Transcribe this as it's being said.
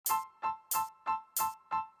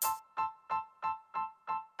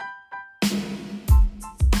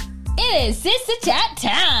is Sister Chat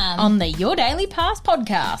Time on the Your Daily Pass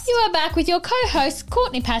podcast. You are back with your co-hosts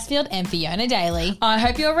Courtney Passfield and Fiona Daly. I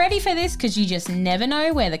hope you're ready for this because you just never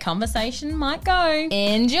know where the conversation might go.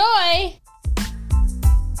 Enjoy!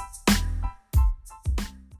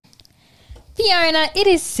 Fiona, it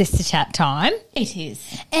is Sister Chat time. It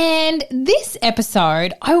is. And this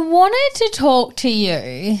episode, I wanted to talk to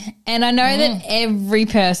you, and I know that every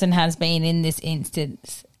person has been in this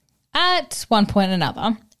instance at one point or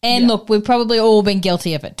another. And look, we've probably all been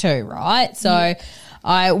guilty of it too, right? So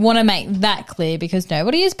I want to make that clear because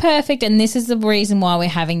nobody is perfect, and this is the reason why we're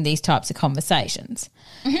having these types of conversations.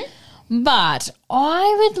 But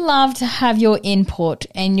I would love to have your input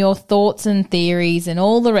and your thoughts and theories and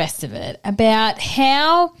all the rest of it about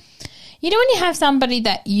how, you know, when you have somebody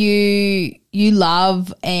that you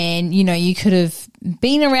love and, you know, you could have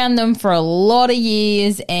been around them for a lot of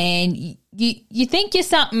years and you think you're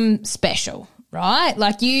something special, right?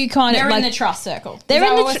 Like you kind They're of in the trust circle. They're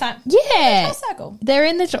in the trust circle. They're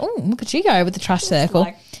in the oh, look at you go with the trust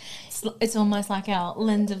circle. It's almost like our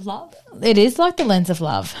lens of love. It is like the lens of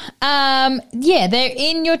love. Yeah, they're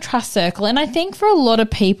in your trust circle. And I think for a lot of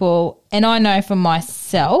people, and I know for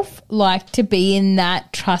myself, like to be in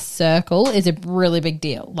that trust circle is a really big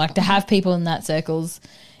deal. Like to have people in that circles,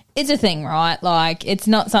 it's a thing, right? Like it's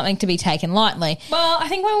not something to be taken lightly. Well, I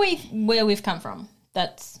think where we've come from, I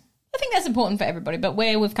think that's important for everybody, but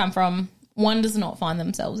where we've come from, one does not find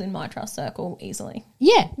themselves in my trust circle easily.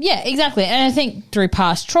 Yeah, exactly. And I think through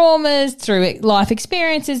past traumas, through life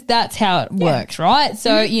experiences, that's how it works, right?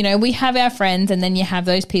 So, you know, we have our friends and then you have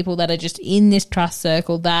those people that are just in this trust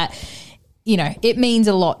circle that, you know, it means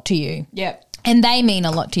a lot to you. Yep. And they mean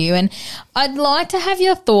a lot to you. And I'd like to have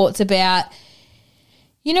your thoughts about,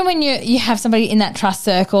 you know, when you have somebody in that trust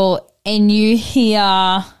circle and you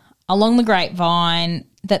hear along the grapevine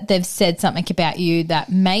that they've said something about you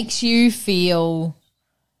that makes you feel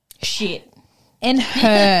shit and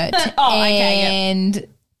hurt and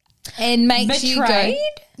makes betrayed?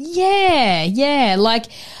 You go, yeah. Like,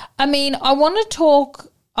 I mean, I want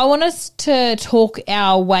us to talk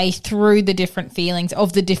our way through the different feelings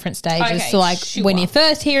of the different stages. Okay, so like when you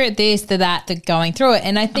first hear it, this, the going through it.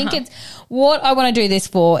 And I think it's what I want to do this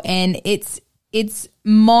for. And it's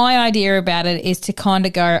my idea about it is to kind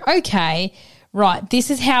of go, okay, right, this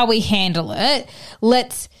is how we handle it.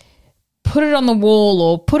 Let's put it on the wall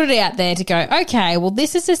or put it out there to go, okay, well,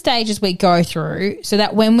 this is the stages we go through so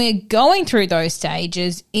that when we're going through those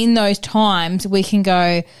stages, in those times, we can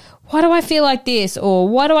go, why do I feel like this? Or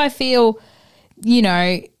why do I feel, you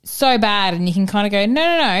know, so bad? And you can kind of go,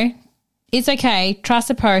 no. It's okay. Trust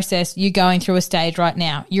the process. You're going through a stage right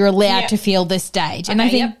now. You're allowed to feel this stage. And I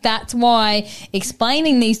think that's why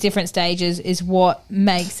explaining these different stages is what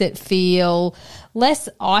makes it feel less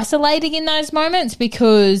isolating in those moments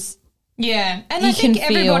because and I think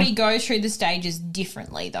everybody goes through the stages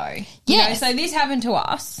differently though. You know, so this happened to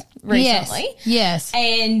us recently. Yes.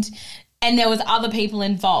 And there was other people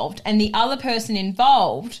involved and the other person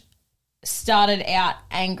involved started out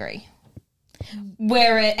angry.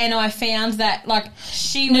 And I found that like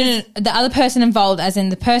she was the other person involved, as in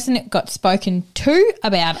the person that got spoken to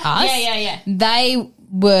about us. Yeah. They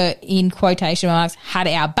were in quotation marks had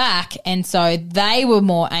our back, and so they were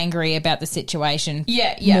more angry about the situation.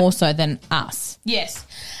 More so than us. Yes.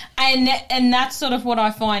 And that's sort of what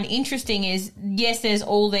I find interesting is yes, there's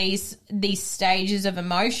all these stages of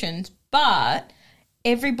emotions, but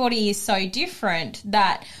everybody is so different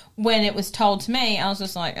that when it was told to me, I was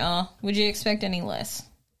just like, oh, would you expect any less?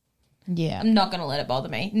 Yeah. I'm not going to let it bother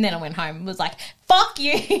me. And then I went home and was like, fuck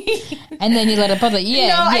you. And then you let it bother you. Yeah.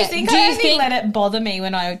 No, I think I only let it bother me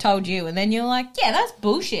when I told you. And then you're like, yeah, that's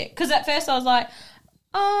bullshit. Because at first I was like,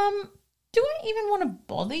 do I even want to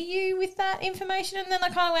bother you with that information? And then I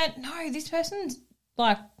kind of went, no, this person's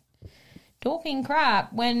like talking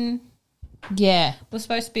crap when we're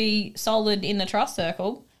supposed to be solid in the trust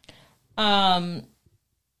circle.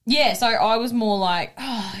 So I was more like,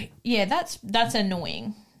 oh, yeah, that's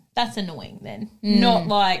annoying. That's annoying then. Not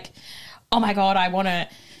like, oh, my God, I want to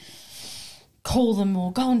call them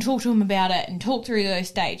or go and talk to them about it and talk through those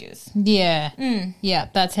stages. Yeah. Yeah,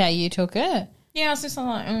 that's how you took it. Yeah, I was just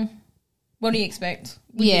like, what do you expect?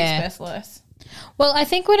 Would you expect less? Well, I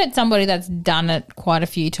think when it's somebody that's done it quite a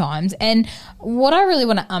few times, and what I really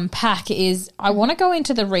want to unpack is I want to go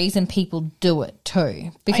into the reason people do it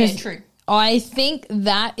too. Because true. I think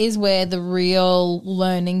that is where the real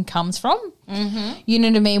learning comes from. You know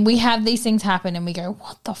what I mean? We have these things happen and we go,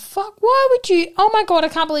 what the fuck? Why would you? Oh, my God, I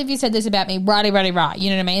can't believe you said this about me. Righty, right. You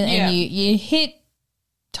know what I mean? And you hit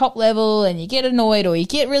top level and you get annoyed or you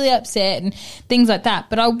get really upset and things like that.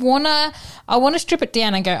 But I wanna strip it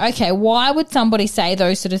down and go, okay, why would somebody say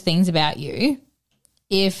those sort of things about you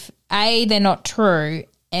if A, they're not true,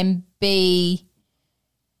 and B,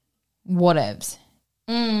 whatevs.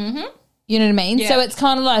 Mm-hmm. You know what I mean? Yeah. So it's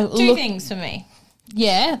kind of like Two things for me.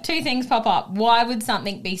 Yeah. Two things pop up. Why would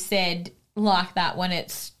something be said like that when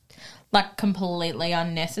it's like completely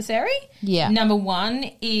unnecessary? Yeah. Number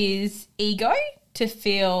one is ego, to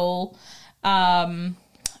feel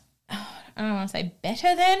I don't want to say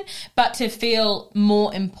better than, but to feel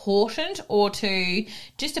more important, or to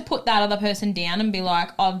just to put that other person down and be like,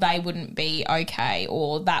 oh, they wouldn't be okay,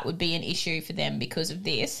 or that would be an issue for them because of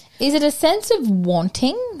this. Is it a sense of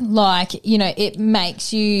wanting? Like, you know, it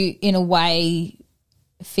makes you in a way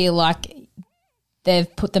feel like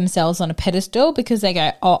they've put themselves on a pedestal because they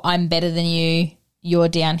go, oh, I'm better than you, you're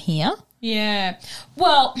down here. Yeah.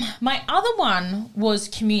 Well, my other one was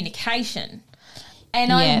communication. And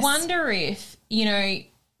Yes. I wonder if, you know,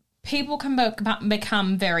 people can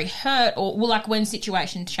become very hurt, or, well, like when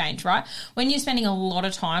situations change, right? When you're spending a lot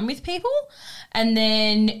of time with people and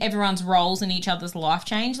then everyone's roles in each other's life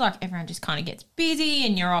change, like everyone just kind of gets busy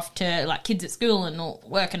and you're off to like kids at school and all,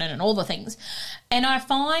 working and all the things. And I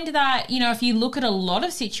find that, you know, if you look at a lot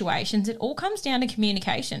of situations, it all comes down to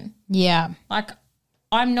communication. Yeah. Like,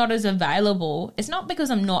 I'm not as available. It's not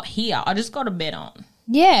because I'm not here. I just got a bet on.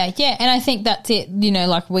 Yeah, yeah. And I think that's it. You know,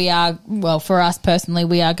 like we are, well, for us personally,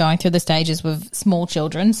 we are going through the stages with small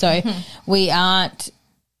children. So we aren't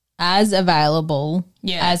as available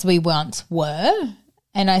as we once were.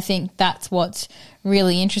 And I think that's what's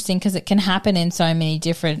really interesting, because it can happen in so many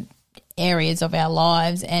different areas of our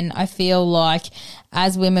lives. And I feel like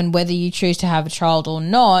as women, whether you choose to have a child or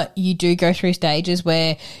not, you do go through stages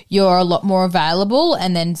where you're a lot more available,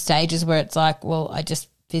 and then stages where it's like, well, I just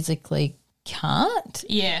physically can't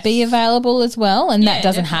be available as well. And that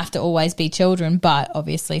doesn't have to always be children, but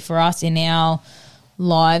obviously for us in our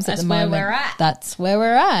lives at the moment, that's where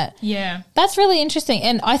we're at. Yeah. That's really interesting.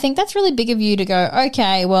 And I think that's really big of you to go,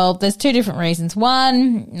 okay, well, there's two different reasons.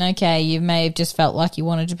 One, okay, you may have just felt like you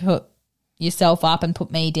wanted to put yourself up and put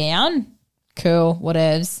me down. Cool,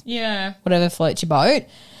 whatevs. Yeah. Whatever floats your boat.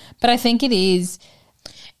 But I think it's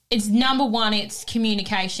number one, it's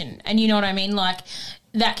communication. And you know what I mean? Like,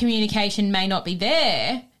 that communication may not be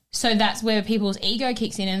there. So that's where people's ego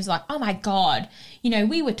kicks in and is like, oh my God, you know,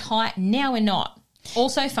 we were tight, now we're not.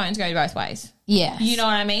 Also, phones go both ways. Yeah. You know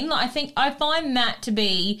what I mean? Like, I find that to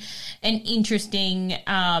be an interesting,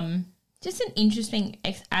 just an interesting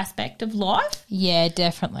aspect of life. Yeah,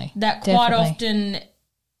 definitely. That quite often,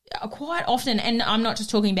 and I'm not just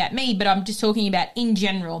talking about me, but I'm just talking about in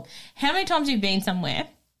general. How many times you've been somewhere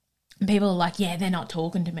and people are like, yeah, they're not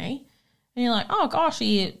talking to me. And you're like, oh gosh,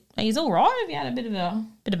 he's all right. Have you had a bit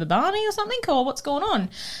of a Barney or something? Or what's going on?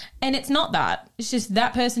 And it's not that. It's just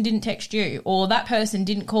that person didn't text you, or that person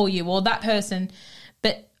didn't call you, or that person.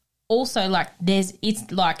 But also, like, it's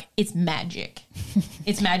magic.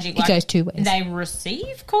 It's magic. It goes two ways. They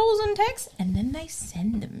receive calls and texts, and then they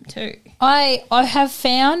send them too. I have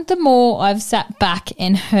found the more I've sat back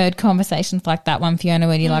and heard conversations like that one, Fiona,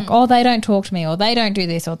 where you're like, oh, they don't talk to me, or they don't do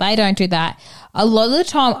this, or they don't do that. A lot of the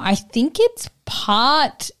time, I think it's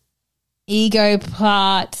part ego,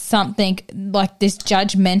 part something like this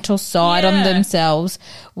judgmental side on themselves,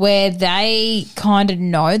 where they kind of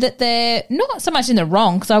know that they're not so much in the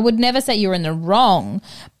wrong, because I would never say you're in the wrong,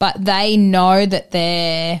 but they know that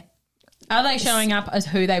are they showing up as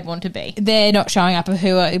who they want to be? They're not showing up as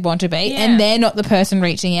who they want to be, and they're not the person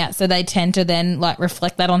reaching out, so they tend to then like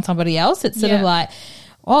reflect that on somebody else. It's sort of like,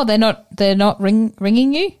 oh, they're not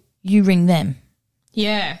ringing you, you ring them.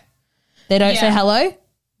 Yeah. They don't say hello,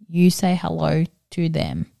 you say hello to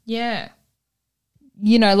them. Yeah.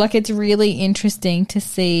 You know, like, it's really interesting to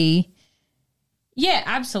see. Yeah,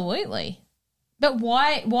 absolutely. But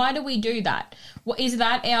why do we do that? Is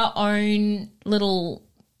that our own little,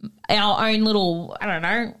 I don't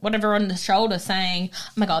know, whatever on the shoulder saying,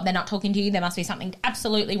 oh my God, they're not talking to you, there must be something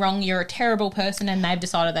absolutely wrong, you're a terrible person, and they've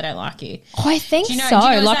decided they don't like you? I think so.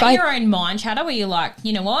 Is like, that your own mind chatter where you're like,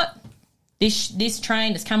 you know what? This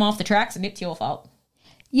train has come off the tracks and it's your fault.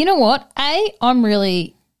 You know what? I'm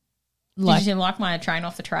really Did you like my train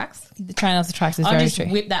off the tracks? The train off the tracks is I very just true.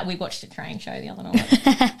 whipped that. We watched a train show the other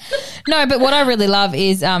night. No, but what I really love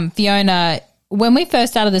is Fiona. When we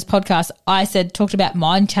first started this podcast, I talked about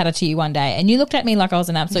mind chatter to you one day, and you looked at me like I was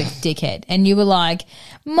an absolute dickhead, and you were like,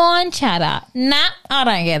 mind chatter? Nah, I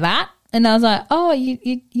don't get that. And I was like, oh,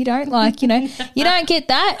 you don't like, you know, you don't get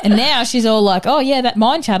that. And now she's all like, oh, yeah, that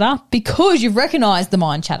mind chatter, because you've recognised the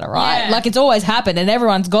mind chatter, right? Yeah. Like, it's always happened and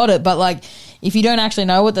everyone's got it, but like, if you don't actually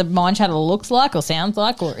know what the mind chatter looks like or sounds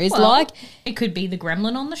like or is like. It could be the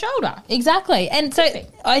gremlin on the shoulder. Exactly. And so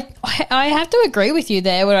I have to agree with you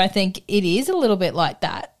there where I think it is a little bit like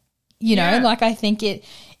that. You know, like I think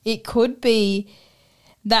it could be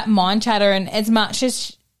that mind chatter, and as much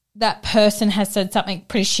as that person has said something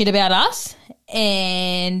pretty shit about us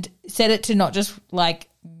and said it to not just like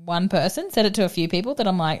one person, said it to a few people, that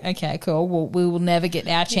I'm like, okay, cool, well, we will never get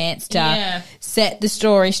our chance to set the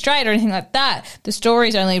story straight or anything like that. The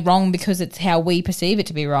story's only wrong because it's how we perceive it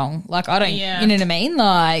to be wrong. Like, I don't, you know what I mean?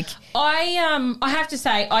 Like, I have to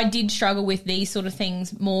say I did struggle with these sort of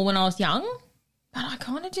things more when I was young, but I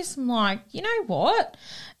kind of just am like, you know what?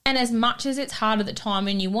 And as much as it's hard at the time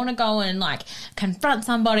and you want to go and, like, confront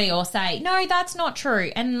somebody or say, no, that's not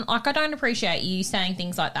true. And, like, I don't appreciate you saying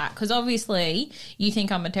things like that because obviously you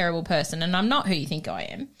think I'm a terrible person and I'm not who you think I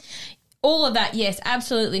am. All of that, yes,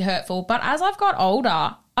 absolutely hurtful. But as I've got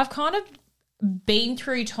older, I've kind of been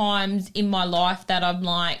through times in my life that I'm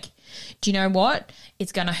like, do you know what?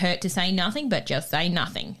 It's going to hurt to say nothing, but just say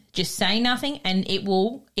nothing. Just say nothing and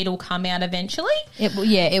it'll come out eventually. It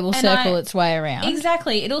will circle its way around.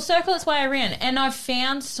 Exactly. It'll circle its way around. And I've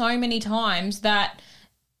found so many times that,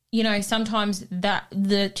 you know, sometimes that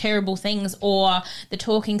the terrible things or the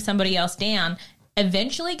talking somebody else down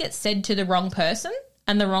eventually gets said to the wrong person,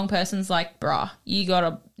 and the wrong person's like, bruh, you got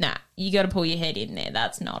to pull your head in there.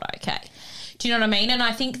 That's not okay. Do you know what I mean? And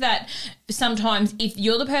I think that sometimes if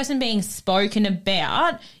you're the person being spoken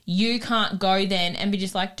about, you can't go then and be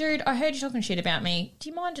just like, dude, I heard you talking shit about me. Do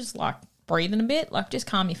you mind just, like, breathing a bit? Like, just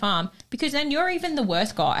calm your farm. Because then you're even the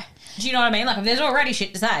worst guy. Do you know what I mean? Like, if there's already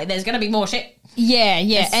shit to say, there's going to be more shit. Yeah.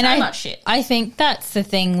 There's and so much shit. I think that's the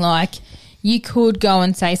thing. Like, you could go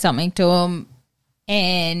and say something to them,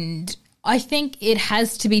 and I think it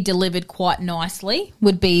has to be delivered quite nicely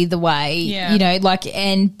would be the way, you know, like,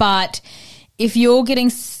 but if you're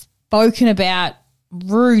getting spoken about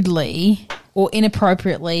rudely or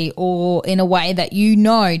inappropriately or in a way that you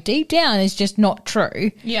know deep down is just not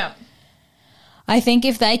true. Yeah. I think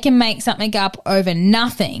if they can make something up over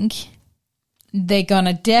nothing, they're going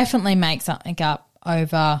to definitely make something up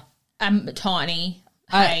over tiny.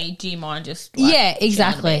 Hey, do you mind just like, yeah,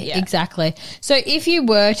 exactly. Exactly. So if you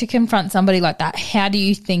were to confront somebody like that, how do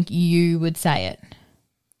you think you would say it?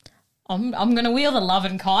 I'm going to wheel the love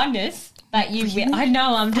and kindness. That you, really? I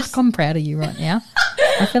know. I'm proud of you right now.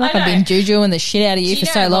 I feel like I've been jujuing the shit out of you for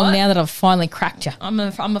so long now that I've finally cracked you. I'm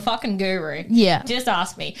a fucking guru. Yeah, just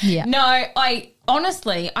ask me. Yeah. No, I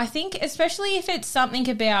think especially if it's something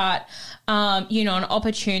about, you know, an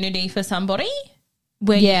opportunity for somebody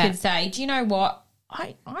where you could say, do you know what,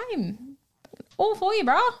 I'm all for you,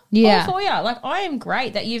 bro. Yeah, all for you. Like, I am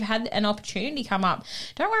great that you've had an opportunity come up.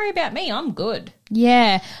 Don't worry about me. I'm good.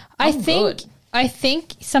 Yeah, I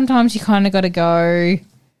think sometimes you kind of got to go,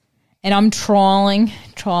 and I'm trialing.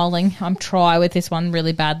 I'm try with this one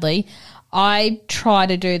really badly. I try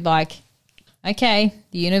to do like, okay,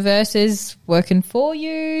 the universe is working for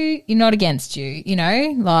you. You're not against you, you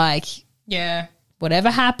know, like, yeah, whatever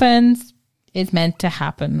happens is meant to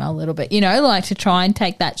happen a little bit, you know, like to try and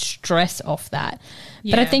take that stress off that.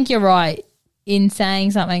 Yeah. But I think you're right in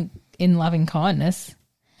saying something in loving kindness.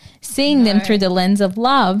 Seeing them through the lens of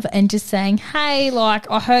love and just saying, hey, like,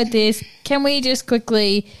 I heard this. Can we just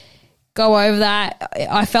quickly go over that?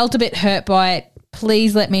 I felt a bit hurt by it.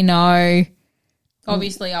 Please let me know.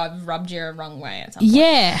 Obviously, I've rubbed you a wrong way at some point.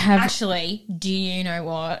 Yeah. Actually, do you know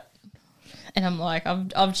what? And I'm like,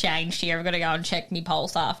 I've changed here. I've got to go and check my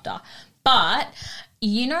pulse after. But,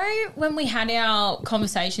 you know, when we had our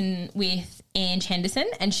conversation with Ange Henderson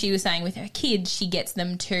and she was saying with her kids, she gets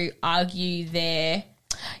them to argue the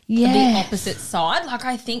opposite side. Like,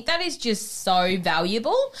 I think that is just so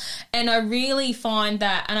valuable, and I really find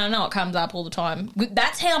that, and I know it comes up all the time,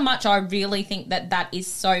 that's how much I really think that is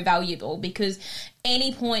so valuable, because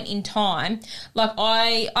any point in time, like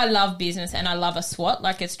I love business and I love a SWOT,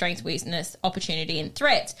 like a strengths, weakness, opportunity and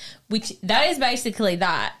threats, which that is basically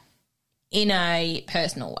that in a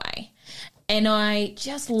personal way. And I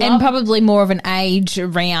just love... And probably more of an age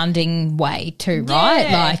rounding way too,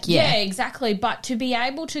 right? Like, yeah, exactly. But to be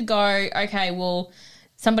able to go, okay, well,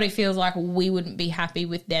 somebody feels like we wouldn't be happy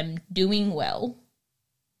with them doing well.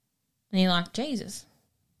 And you're like, Jesus.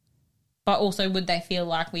 But also, would they feel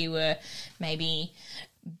like we were maybe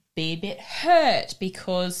be a bit hurt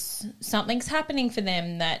because something's happening for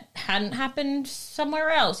them that hadn't happened somewhere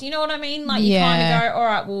else? You know what I mean? Like, you kind of go, all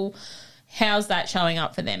right, well... how's that showing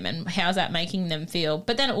up for them and how's that making them feel?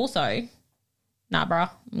 But then also, nah, bruh,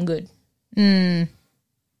 I'm good.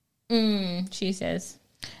 She says.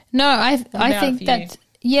 No, I think that's,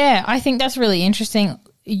 I think that's really interesting.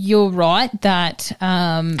 you're right that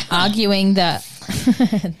arguing that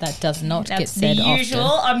that does not get That's said the usual.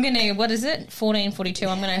 often. I'm going to, what is it? 1442.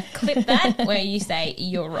 I'm going to clip that where you say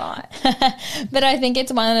you're right. But I think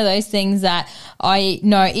it's one of those things that I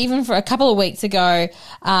know even for a couple of weeks ago,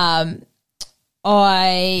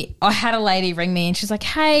 I had a lady ring me and she's like,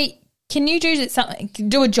 hey, can you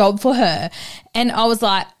do a job for her? And I was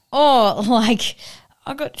like, oh, like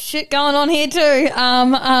I got shit going on here too.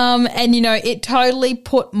 And you know, it totally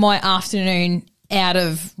put my afternoon out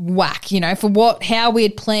of whack, you know, for how we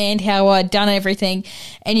had planned, how I'd done everything.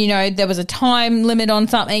 And, you know, there was a time limit on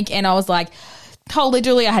something and I was like, holy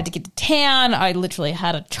dooly, I had to get to town. I literally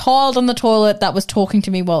had a child on the toilet that was talking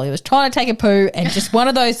to me while he was trying to take a poo, and just one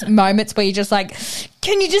of those moments where you're just like,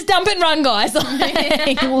 can you just dump and run, guys?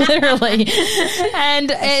 Like, literally. And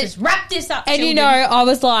Let's just wrap this up, and children. you know, I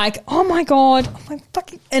was like, oh my God,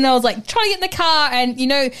 and I was like trying to get in the car, and you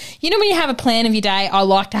know when you have a plan of your day, I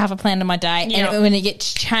like to have a plan of my day, Yeah. and when it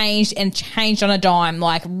gets changed on a dime,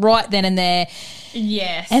 like right then and there.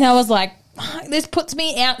 Yes. And I was like, this puts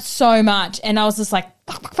me out so much. And I was just like,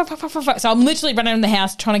 fuck. So I'm literally running around the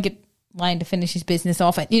house trying to get Lane to finish his business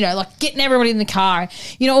off and, you know, like getting everybody in the car,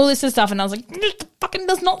 you know, all this sort of stuff. And I was like, this fucking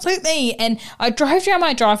does not suit me. And I drove down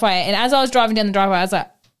my driveway. And as I was driving down the driveway, I was like,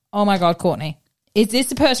 oh my God, Courtney, is this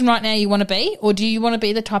the person right now you want to be? Or do you want to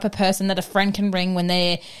be the type of person that a friend can ring when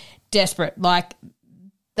they're desperate? Like,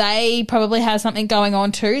 they probably have something going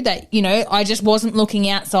on too that, you know, I just wasn't looking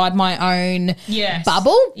outside my own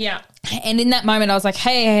bubble. Yeah. And in that moment, I was like,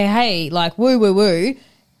 hey, like, woo.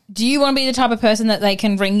 Do you want to be the type of person that they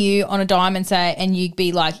can ring you on a dime and say, and you'd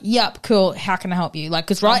be like, yep, cool, how can I help you? Like,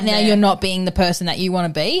 because right now you're not being the person that you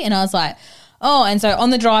want to be. And I was like, oh, and so on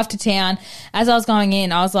the drive to town, as I was going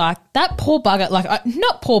in, I was like, that poor bugger, like,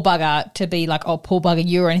 not poor bugger to be like, oh, poor bugger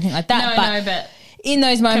you or anything like that. but in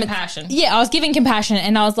those moments, compassion. Yeah, I was giving compassion,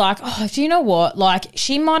 and I was like, oh, do you know what? Like,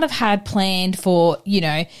 she might have had planned for, you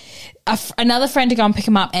know, another friend to go and pick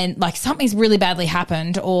him up, and like something's really badly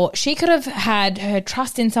happened, or she could have had her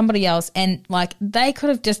trust in somebody else, and like they could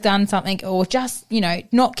have just done something, or just, you know,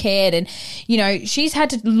 not cared, and you know, she's had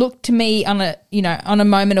to look to me on a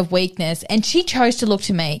moment of weakness, and she chose to look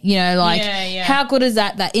to me, you know, like how good is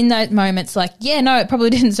that in those moments, like, yeah, no, it probably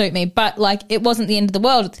didn't suit me, but like it wasn't the end of the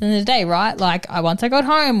world at the end of the day, right? Like once I got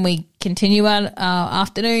home, we continue our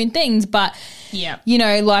afternoon things, but yeah, you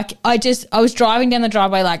know, like I was driving down the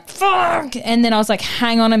driveway like fuck, and then I was like,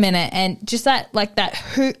 hang on a minute, and just that, like that,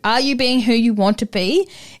 who are you being who you want to be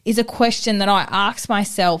is a question that I ask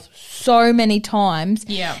myself so many times.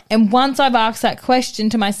 Yeah. And once I've asked that question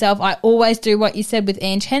to myself, I always do what you said with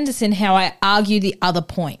Ange Henderson, how I argue the other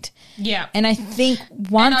point. Yeah. And I think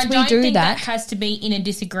once and I we don't do think that has to be in a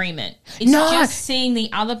disagreement. It's No. just seeing the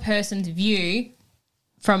other person's view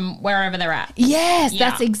from wherever they're at. Yes, Yeah.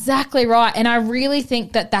 that's exactly right. And I really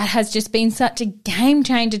think that has just been such a game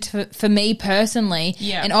changer for me personally.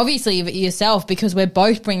 Yeah. And obviously yourself, because we're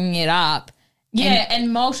both bringing it up. Yeah,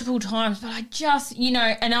 and multiple times. But I just, you know,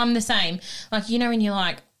 and I'm the same. Like, you know, when you're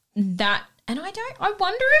like that. And I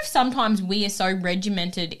wonder if sometimes we are so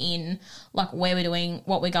regimented in like where we're doing,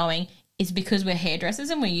 what we're going, is because we're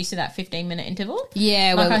hairdressers and we're used to that 15-minute interval.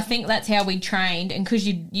 Yeah. Like, I think that's how we trained. And because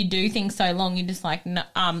you do things so long, you're just like, no,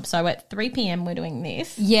 so at 3 p.m. we're doing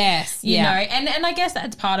this. Yes. You know, and I guess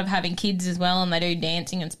that's part of having kids as well, and they do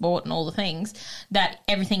dancing and sport and all the things, that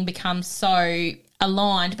everything becomes so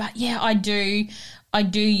aligned. But yeah, I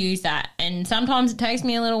do use that, and sometimes it takes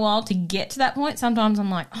me a little while to get to that point. Sometimes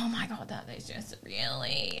I'm like, oh my God, that is just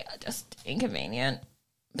really just inconvenient.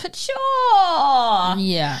 But sure.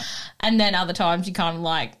 Yeah. And then other times you kind of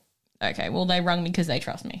like, okay, well, they rung me because they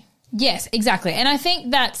trust me. Yes, exactly. And I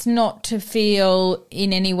think that's not to feel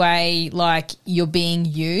in any way like you're being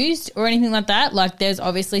used or anything like that. Like, there's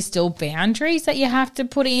obviously still boundaries that you have to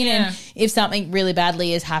put in. Yeah. And if something really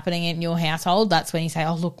badly is happening in your household, that's when you say,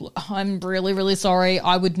 oh, look, I'm really, really sorry.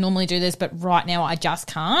 I would normally do this, but right now I just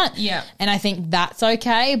can't. Yeah. And I think that's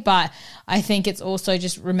okay. But I think it's also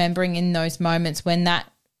just remembering in those moments when that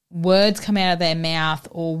words come out of their mouth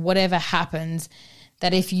or whatever happens,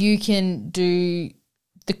 that if you can do –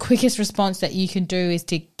 the quickest response that you can do is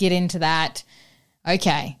to get into that,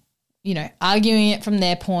 okay, you know, arguing it from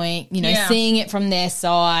their point, you know, seeing it from their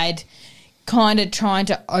side, kind of trying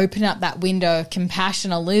to open up that window of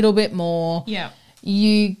compassion a little bit more. Yeah.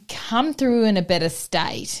 You come through in a better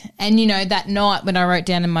state. And, you know, that night when I wrote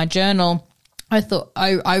down in my journal, I thought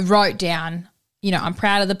I wrote down, you know, I'm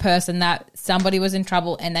proud of the person that somebody was in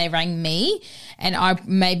trouble and they rang me, and I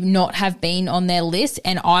may not have been on their list,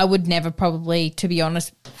 and I would never probably, to be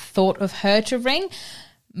honest, thought of her to ring.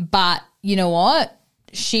 But you know what?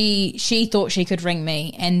 she thought she could ring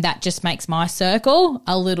me, and that just makes my circle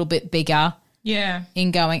a little bit bigger Yeah.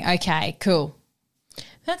 in going, okay, cool.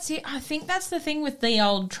 That's it. I think that's the thing with the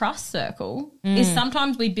old trust circle is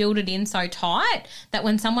sometimes we build it in so tight that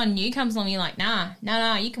when someone new comes along, you're like,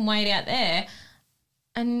 nah, you can wait out there.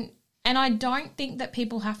 And I don't think that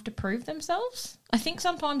people have to prove themselves. I think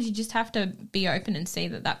sometimes you just have to be open and see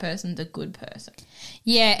that that person's a good person.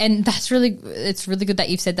 Yeah, and it's really good that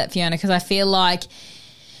you've said that, Fiona, because I feel like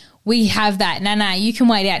we have that, no, you can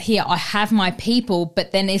wait out here. I have my people.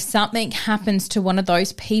 But then if something happens to one of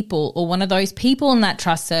those people, or one of those people in that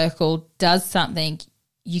trust circle does something,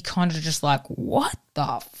 you kind of just like, what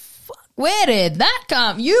the fuck? Where did that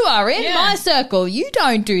come? You are in my circle. You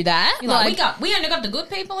don't do that. You're like, we only got the good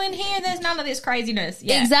people in here. There's none of this craziness.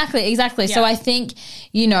 Yeah. Exactly. Yeah. So I think,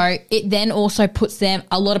 it then also puts them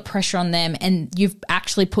a lot of pressure on them, and you've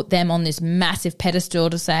actually put them on this massive pedestal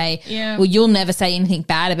to say, well, you'll never say anything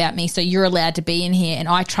bad about me, so you're allowed to be in here, and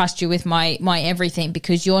I trust you with my everything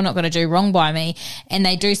because you're not going to do wrong by me. And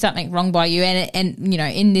they do something wrong by you, and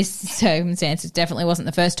in this circumstance, it definitely wasn't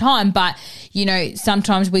the first time, but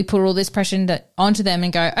sometimes we put all this pressure onto them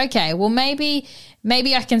and go, okay, well, maybe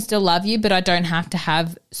I can still love you, but I don't have to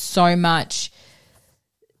have so much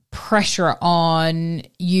pressure on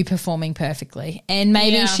you performing perfectly. And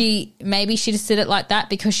maybe she just said it like that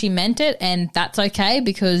because she meant it, and that's okay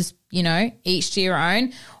because, each to your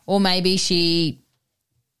own. Or maybe she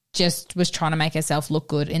just was trying to make herself look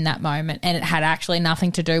good in that moment, and it had actually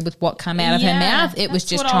nothing to do with what came out of her mouth. It was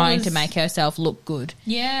just trying to make herself look good.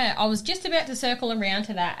 Yeah, I was just about to circle around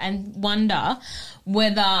to that and wonder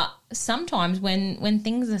whether sometimes when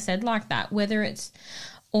things are said like that, whether it's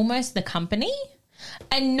almost the company,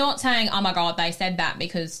 and not saying, oh my God, they said that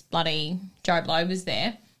because bloody Joe Blow was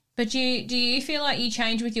there, but do you feel like you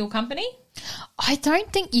change with your company? I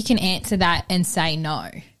don't think you can answer that and say no.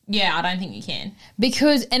 Yeah, I don't think you can.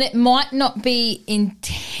 Because, and it might not be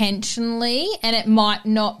intentionally, and it might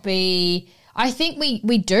not be, I think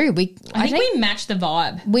we do. I think we match the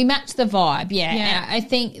vibe. We match the vibe, yeah. And I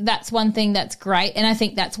think that's one thing that's great, and I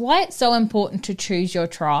think that's why it's so important to choose your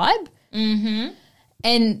tribe. Mm-hmm.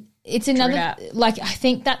 And it's another, I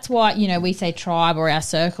think that's why, we say tribe or our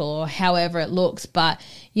circle or however it looks, but,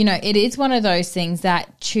 it is one of those things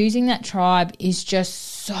that choosing that tribe is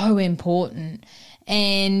just so important.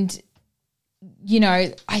 And,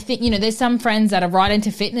 I think, there's some friends that are right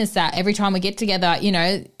into fitness that every time we get together,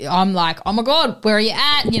 I'm like, oh my God, where are you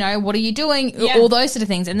at? What are you doing? Yeah. All those sort of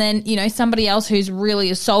things. And then, somebody else who's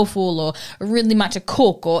really soulful or really much a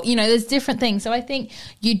cook or, there's different things. So I think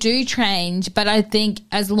you do change, but I think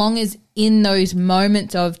as long as in those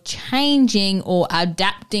moments of changing or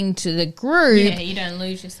adapting to the group. Yeah, you don't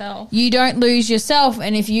lose yourself. You don't lose yourself.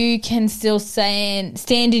 And if you can still stand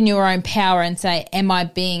in your own power and say, am I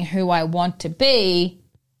being who I want to be?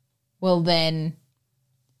 Well, then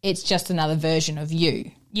it's just another version of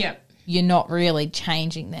you. Yep. You're not really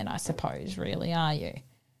changing then, I suppose, really, are you?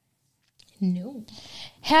 No.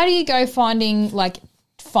 How do you go finding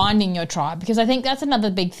your tribe? Because I think that's another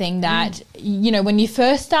big thing that, when you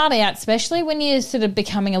first start out, especially when you're sort of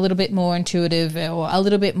becoming a little bit more intuitive or a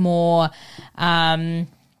little bit more where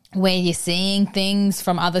you're seeing things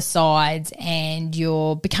from other sides and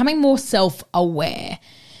you're becoming more self-aware,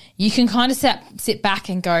 you can kind of sit back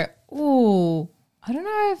and go, ooh, I don't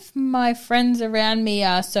know if my friends around me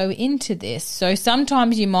are so into this. So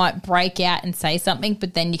sometimes you might break out and say something,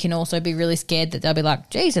 but then you can also be really scared that they'll be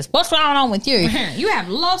like, Jesus, what's going on with you? You have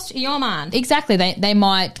lost your mind. Exactly. They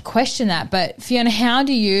might question that. But Fiona, how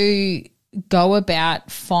do you go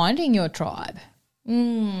about finding your tribe?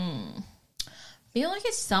 I feel like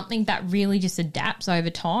it's something that really just adapts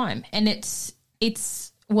over time. And it's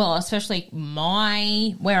well, especially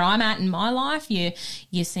where I'm at in my life,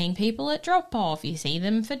 you're seeing people at drop off, you see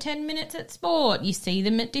them for 10 minutes at sport, you see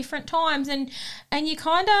them at different times, and you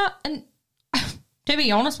kind of, and to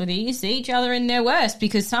be honest with you see each other in their worst,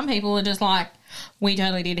 because some people are just like, we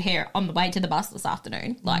totally did hair on the way to the bus this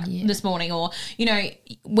afternoon, this morning, or,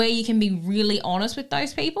 where you can be really honest with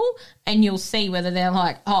those people and you'll see whether they're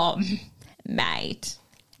like, oh, mate,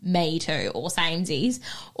 me too, or samesies,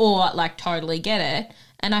 or totally get it.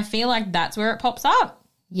 And I feel like that's where it pops up.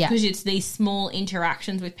 Yeah. Because it's these small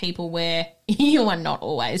interactions with people where you are not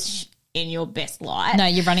always in your best light. No,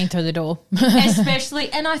 you're running through the door.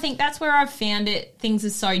 Especially, and I think that's where I've found things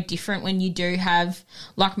are so different when you do have,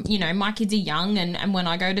 my kids are young and when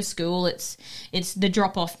I go to school, it's the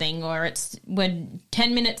drop-off thing, or we're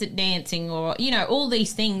 10 minutes at dancing, or, all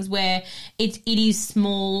these things where it is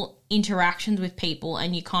small interactions with people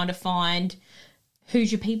and you kind of find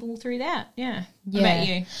who's your people through that? Yeah. What Yeah. about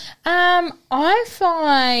you? I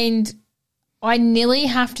find I nearly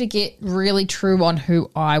have to get really true on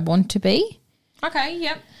who I want to be. Okay,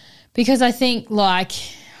 yep. Because I think, like,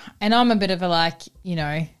 and I'm a bit of a, like, you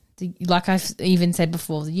know, like I've even said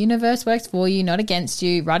before, the universe works for you, not against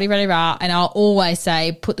you, rah-de-rah-de-rah. And I'll always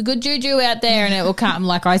say, put the good juju out there and it will come.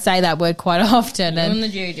 Like, I say that word quite often. You and the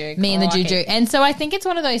juju. Me and the juju. And so I think it's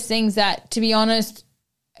one of those things that, to be honest,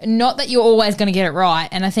 not that you're always going to get it right.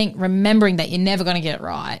 And I think remembering that you're never going to get it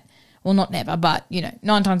right. Well, not never, but, you know,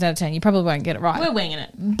 9 times out of 10, you probably won't get it right. We're winging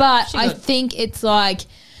it. But I think it's like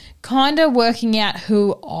kind of working out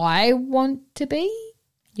who I want to be.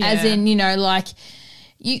 Yeah. As in, you know, like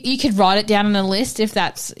you could write it down on a list if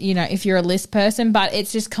that's, you know, if you're a list person, but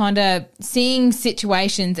it's just kind of seeing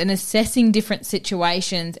situations and assessing different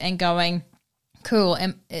situations and going, cool,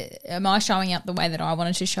 am I showing up the way that I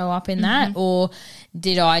wanted to show up in that? Or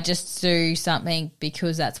did I just do something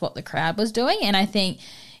because that's what the crowd was doing? And I think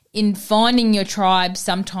in finding your tribe,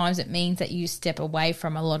 sometimes it means that you step away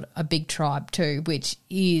from a big tribe too, which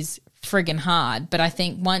is friggin' hard. But I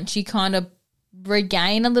think once you kind of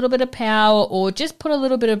regain a little bit of power or just put a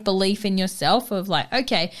little bit of belief in yourself of like,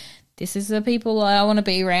 okay, this is the people I want to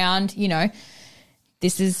be around, you know,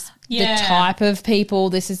 this is the type of people,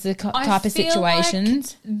 this is the type of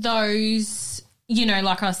situations. Like those, you know,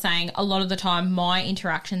 like I was saying, a lot of the time my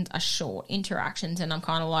interactions are short interactions and I'm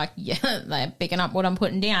kind of like, yeah, they're picking up what I'm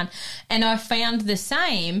putting down. And I found the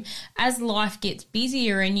same as life gets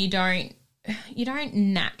busier and you don't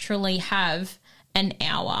naturally have an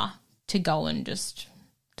hour to go and just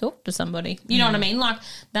talk to somebody. You know what I mean? Like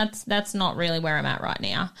that's not really where I'm at right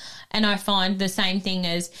now. And I find the same thing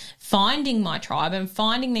as finding my tribe and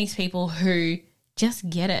finding these people who just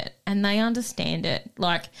get it and they understand it.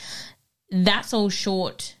 Like that's all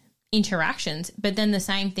short interactions. But then the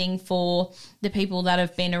same thing for the people that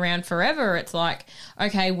have been around forever. It's like,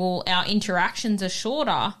 okay, well, our interactions are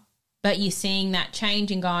shorter, but you're seeing that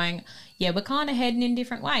change and going, yeah, we're kind of heading in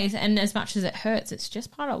different ways. And as much as it hurts, it's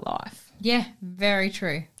just part of life. Yeah, very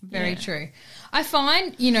true. Very true. I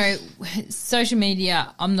find, you know, social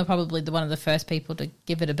media, I'm probably one of the first people to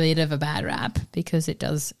give it a bit of a bad rap because it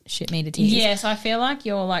does shit me to tears. Yes, I feel like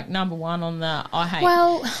you're like number one on the I hate.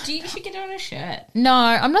 Well, you should get it on a shirt. No,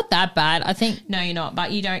 I'm not that bad. I think no, you're not.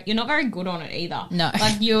 But you're not very good on it either. No,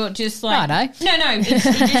 like you're just like Righto. No.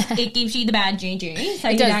 It gives you the bad juju, so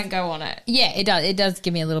you don't go on it. Yeah, it does. It does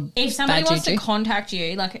give me a little. If somebody bad wants juju to contact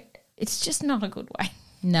you, like it's just not a good way.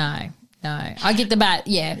 No, I get the bad.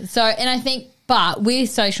 Yeah. So, and I think, but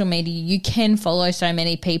with social media, you can follow so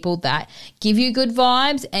many people that give you good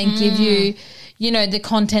vibes and give you, you know, the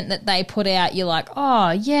content that they put out. You're like,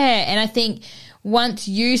 oh, yeah. And I think once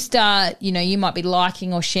you start, you know, you might be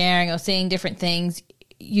liking or sharing or seeing different things,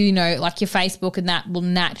 you know, like your Facebook and that will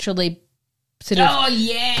naturally sort of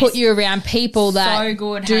put you around people that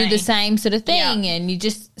do the same sort of thing. And you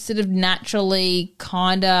just sort of naturally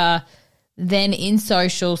kind of then in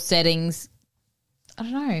social settings, I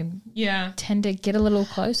don't know, tend to get a little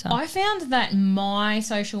closer. I found that my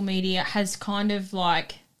social media has kind of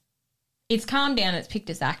like, it's calmed down, it's picked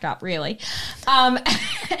its act up really. And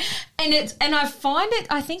I find it,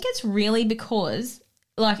 I think it's really because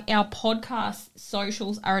like our podcast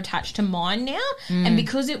socials are attached to mine now. And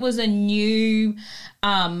because it was a new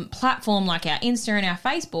platform like our Insta and our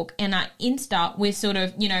Facebook and our Insta, we're sort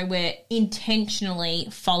of, you know, we're intentionally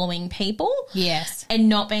following people. Yes. And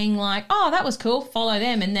not being like, oh, that was cool, follow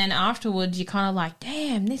them. And then afterwards you're kind of like,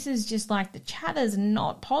 damn, this is just like the chatter's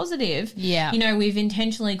not positive. Yeah. You know, we've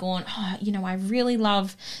intentionally gone, oh, you know, I really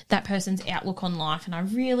love that person's outlook on life and I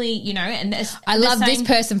really, you know, and I love this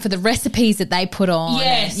person for the recipes that they put on.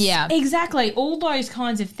 Yes. Yeah. Exactly. All those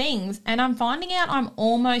kinds of things. And I'm finding out I'm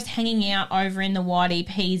almost hanging out over in the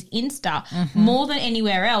YDP's Insta more than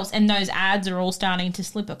anywhere else. And those ads are all starting to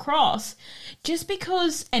slip across just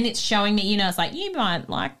because, and it's showing me, you know, it's like, you might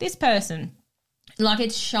like this person. Like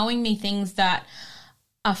it's showing me things that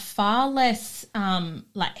are far less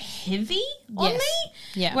like heavy on me.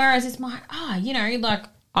 Yeah. Whereas it's like, you know, like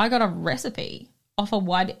I got a recipe off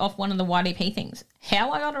one of the YDP things.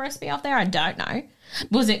 How I got a recipe off there, I don't know.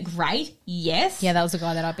 Was it great? Yes. Yeah, that was the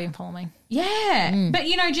guy that I've been following. Yeah. But,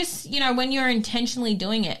 you know, just, you know, when you're intentionally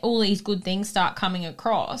doing it, all these good things start coming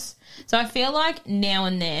across. So I feel like now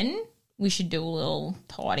and then we should do a little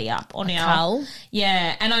tidy up on our cull.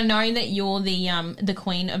 Yeah. And I know that you're the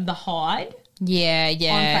queen of the hide. Yeah.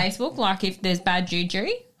 On Facebook. Like if there's bad juju,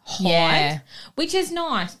 hide. Yeah. Which is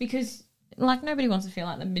nice because, like, nobody wants to feel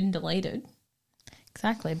like they've been deleted.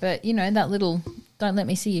 Exactly. But, you know, that little don't let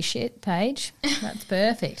me see your shit page, that's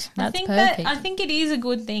perfect. That's perfect. I think it is a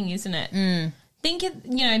good thing, isn't it? think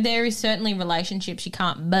there is certainly relationships you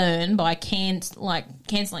can't burn by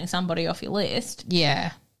cancelling somebody off your list,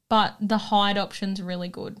 Yeah. but the hide option's really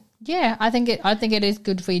good. Yeah, I think it is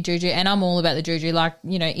good for your juju, and I'm all about the juju. Like,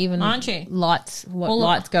 even Aren't you? lights,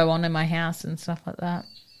 lights go on in my house and stuff like that.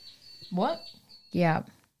 What? Yeah.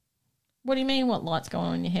 What do you mean? What lights go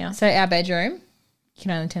on in your house? So our bedroom, you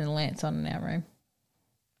can only turn the lamps on in our room.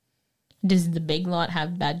 Does the big light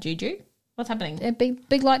have bad juju? What's happening? A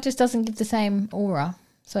big light just doesn't give the same aura,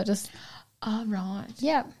 so it just Right.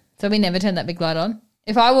 yeah. So we never turn that big light on.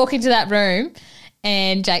 If I walk into that room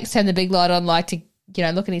and Jake's turned the big light on, like to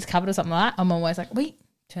look at his cupboard or something like that, I'm always like, wait,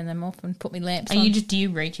 turn them off and put me lamps on. Do you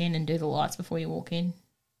reach in and do the lights before you walk in?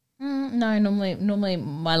 No, normally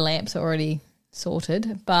my lamps are already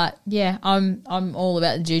sorted, but yeah, I'm all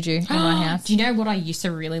about the juju in my house. Do you know what I used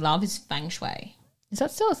to really love is feng shui? Is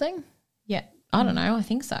that still a thing? Yeah, I don't know. I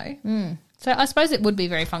think so. So I suppose it would be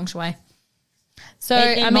very feng shui. So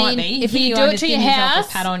It might be. if Here you are do it just to your giving yourself house,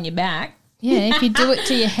 a pat on your back. yeah, if you do it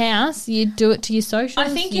to your house, you do it to your socials. I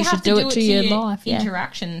think you you have should to do it to your your life. Yeah,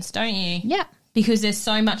 interactions, don't you? yeah, Because there's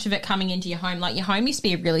so much of it coming into your home. Like your home used to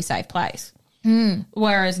be a really safe place.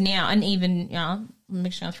 Whereas now, and even, I'm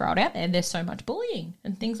just going to throw it out there, there's so much bullying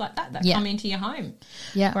and things like that come into your home.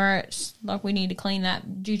 yeah. Where it's like we need to clean that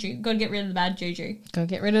juju. Got to get rid of the bad juju. Go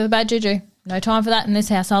get rid of the bad juju. No time for that in this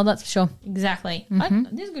household, that's for sure. Exactly.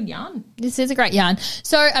 This is a good yarn. This is a great yarn.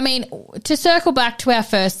 So, I mean, to circle back to our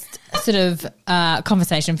first sort of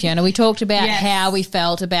conversation, Fiona, we talked about how we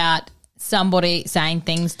felt about somebody saying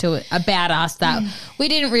things about us that we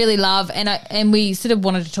didn't really love, and we sort of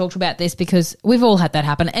wanted to talk about this because we've all had that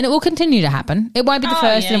happen, and it will continue to happen. It won't be the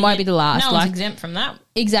first and it won't be the last. No one's exempt from that.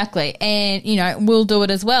 Exactly. And, we'll do it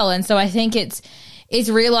as well. And so I think it's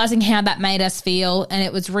realising how that made us feel, and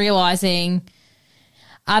it was realising,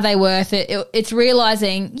 are they worth it? It's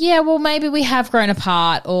realising, well, maybe we have grown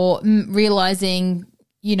apart, or realising,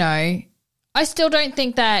 I still don't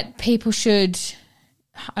think that people should,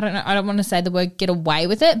 I don't know, I don't want to say the word get away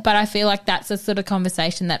with it, but I feel like that's the sort of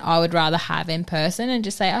conversation that I would rather have in person and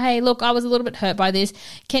just say, oh, hey, look, I was a little bit hurt by this.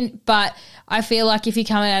 But I feel like if you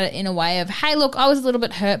come at it in a way of, hey, look, I was a little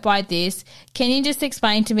bit hurt by this, can you just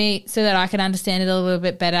explain to me so that I can understand it a little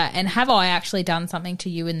bit better? And have I actually done something to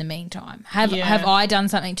you in the meantime? Have I done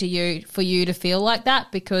something to you for you to feel like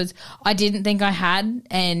that? Because I didn't think I had,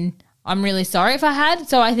 and I'm really sorry if I had.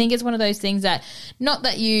 So I think it's one of those things that, not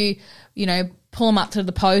that you pull them up to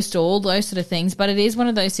the post or all those sort of things, but it is one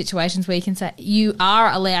of those situations where you can say, you are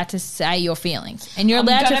allowed to say your feelings, and you're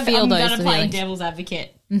allowed to feel those feelings. I'm going to play devil's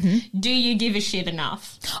advocate. Do you give a shit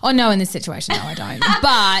enough? Oh, no, in this situation, no, I don't.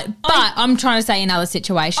 but I'm trying to say in other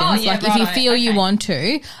situations, if you feel you want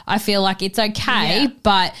to, I feel like it's okay,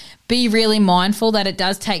 but be really mindful that it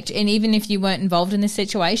does take, and even if you weren't involved in this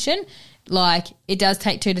situation, like, it does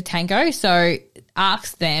take two to tango. So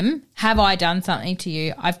ask them, have I done something to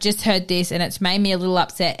you? I've just heard this and it's made me a little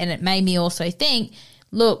upset, and it made me also think,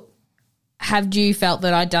 look, have you felt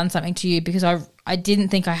that I'd done something to you? Because I didn't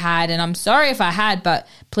think I had, and I'm sorry if I had, but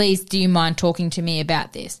please, do you mind talking to me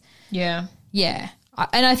about this? Yeah. Yeah.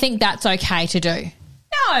 And I think that's okay to do.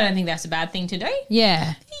 No, I don't think that's a bad thing to do. Yeah.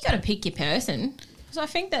 You got to pick your person. Because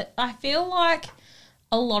I feel like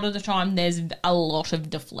a lot of the time there's a lot of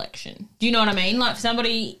deflection. Do you know what I mean? Like, if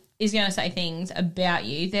somebody is going to say things about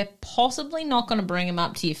you, they're possibly not going to bring them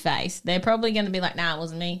up to your face. They're probably going to be like, nah, it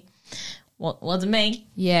wasn't me. Wasn't me.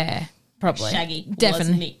 Yeah, probably. Shaggy.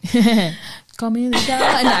 Definitely. Wasn't me. Call me the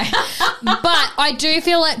guy. No. But I do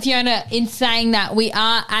feel like, Fiona, in saying that, we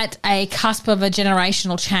are at a cusp of a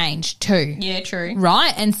generational change too. Yeah, true.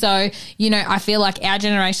 Right? And so, I feel like our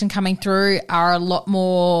generation coming through are a lot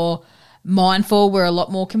more mindful. We're a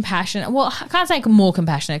lot more compassionate. Well, I can't say more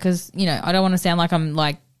compassionate because, I don't want to sound like I'm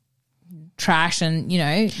like trash and,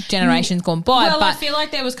 generations gone by. Well, but I feel like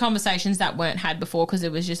there was conversations that weren't had before because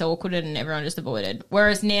it was just awkward and everyone just avoided.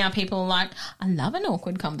 Whereas now people are like, I love an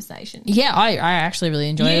awkward conversation. Yeah, I actually really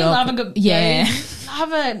enjoy it. You love a good... Yeah.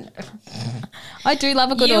 Love it. I do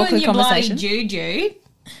love a good you awkward and your conversation. Bloody juju.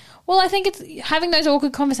 Well, I think it's having those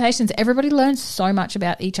awkward conversations. Everybody learns so much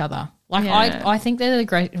about each other. Like, I think they're the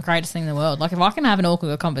greatest thing in the world. Like, if I can have an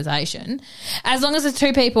awkward conversation, as long as it's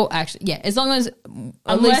two people, actually, as long as...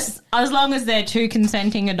 As long as they're two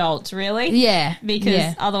consenting adults, really? Yeah.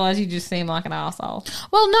 Because otherwise you just seem like an arsehole.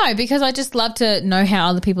 Well, no, because I just love to know how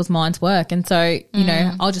other people's minds work. And so,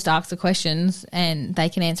 I'll just ask the questions and they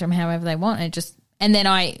can answer them however they want. And then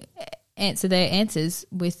I answer their answers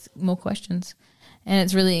with more questions. And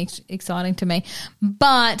it's really exciting to me.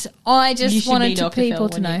 But I just wanted people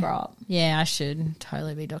to know. Grow up. Yeah, I should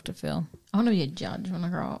totally be Dr. Phil. I want to be a judge when I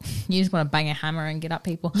grow up. You just want to bang a hammer and get up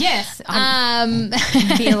people. Yes.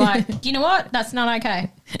 Be like, you know what? That's not okay.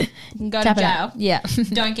 You can go to Tap it jail. out. Yeah.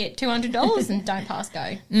 Don't get $200 and don't pass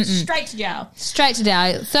go. Straight to jail. Straight to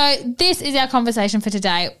jail. So this is our conversation for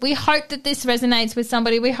today. We hope that this resonates with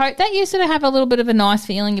somebody. We hope that you sort of have a little bit of a nice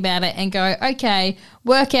feeling about it and go, okay,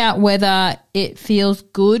 work out whether it feels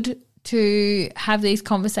good to have these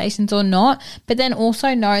conversations or not, but then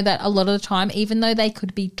also know that a lot of the time, even though they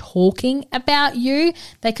could be talking about you,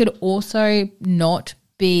 they could also not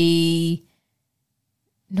be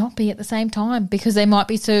at the same time because they might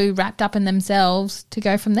be so wrapped up in themselves to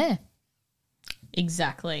go from there.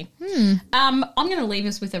 Exactly. I'm going to leave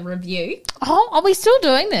us with a review. Oh, are we still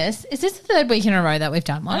doing this? Is this the third week in a row that we've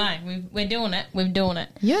done one? I know. We're doing it. We're doing it.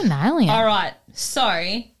 You're nailing it. All right.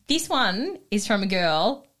 So this one is from a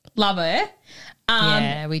girl. Love her.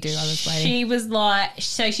 Yeah, we do love this lady. She was like,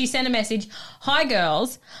 so she sent a message. Hi,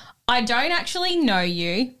 girls. I don't actually know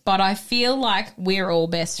you, but I feel like we're all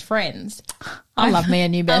best friends. I love me a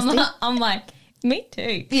new bestie. I'm like, me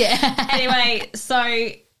too. Yeah. Anyway, so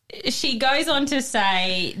she goes on to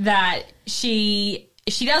say that she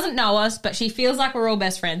doesn't know us, but she feels like we're all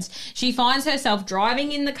best friends. She finds herself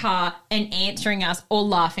driving in the car and answering us or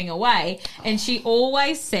laughing away. And she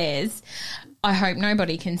always says, I hope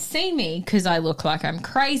nobody can see me because I look like I'm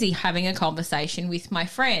crazy having a conversation with my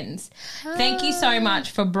friends. Thank you so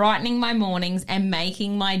much for brightening my mornings and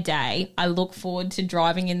making my day. I look forward to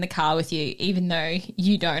driving in the car with you, even though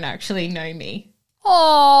you don't actually know me.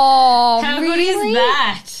 Oh, How really? good is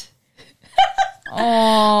that? Oh,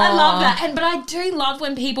 I love that. But I do love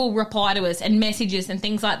when people reply to us and messages and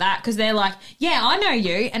things like that because they're like, yeah, I know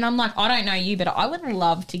you. And I'm like, I don't know you, but I would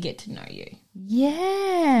love to get to know you.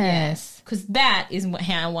 yes. Because that is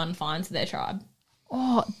how one finds their tribe.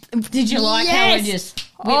 Oh, Did you like how I yes. just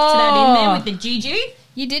whipped that in there with the juju?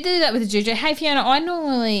 You did do that with the juju. Hey, Fiona, I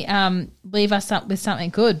normally leave us up with something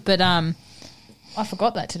good, but I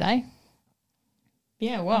forgot that today.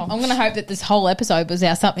 Yeah, well. I'm going to hope that this whole episode was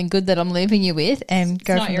our something good that I'm leaving you with and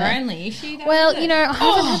go It's not from your there. only issue, though, Well, is it? you know, I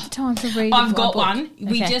haven't had the time to read I've my got book. one.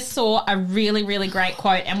 We Okay. just saw a really, really great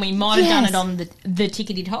quote, and we might have done Yes. it on the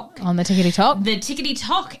Tickety Talk. On the tickety top. The Tickety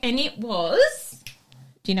Talk, and it was...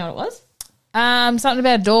 Do you know what it was? Something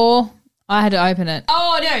about a door. I had to open it.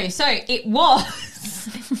 Oh, no. So it was...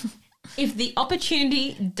 if the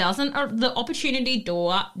opportunity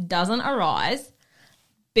door doesn't arise,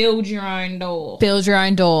 build your own door. Build your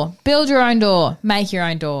own door. Build your own door. Make your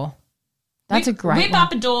own door. That's a great Whip one.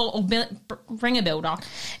 up a door or bring a builder.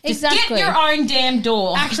 Just Exactly. get your own damn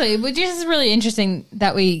door. Actually, which is really interesting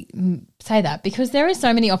that we say that because there are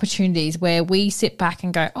so many opportunities where we sit back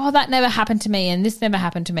and go, oh, that never happened to me and this never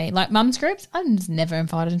happened to me. Like mums groups, I was never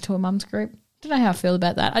invited into a mums group. Don't know how I feel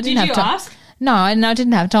about that. I didn't Did have you time. ask? No, and I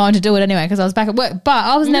didn't have time to do it anyway because I was back at work. But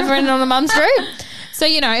I was never in on a mums group. So,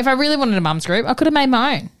 you know, if I really wanted a mums group, I could have made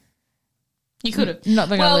my own. You could have. Not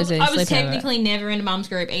that I'm gonna lose any I was sleep over it. technically never in a mum's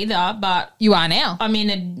group either, but You are now. I'm in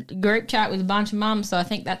a group chat with a bunch of mums, so I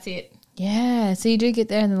think that's it. Yeah, so you do get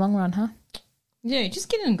there in the long run, huh? Yeah, just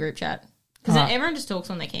get in a group chat. Because Right. everyone just talks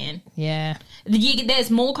when they can. Yeah. There's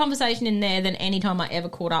more conversation in there than any time I ever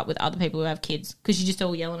caught up with other people who have kids because you're just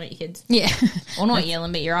all yelling at your kids. Yeah. Or not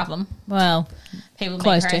yelling, but you're up them. Well, People being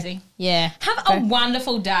close crazy. to. Yeah. Have a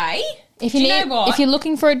wonderful day. If Do you you need, know what? if you're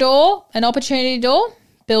looking for a door, an opportunity door,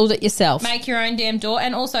 build it yourself. Make your own damn door,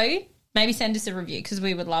 and also maybe send us a review because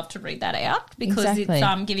we would love to read that out because Exactly.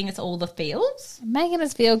 it's giving us all the feels. Making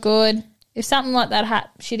us feel good. If something like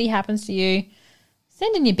that shitty happens to you,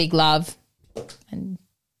 send in your big love and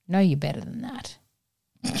know you're better than that.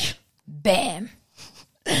 Bam.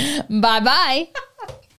 Bye-bye.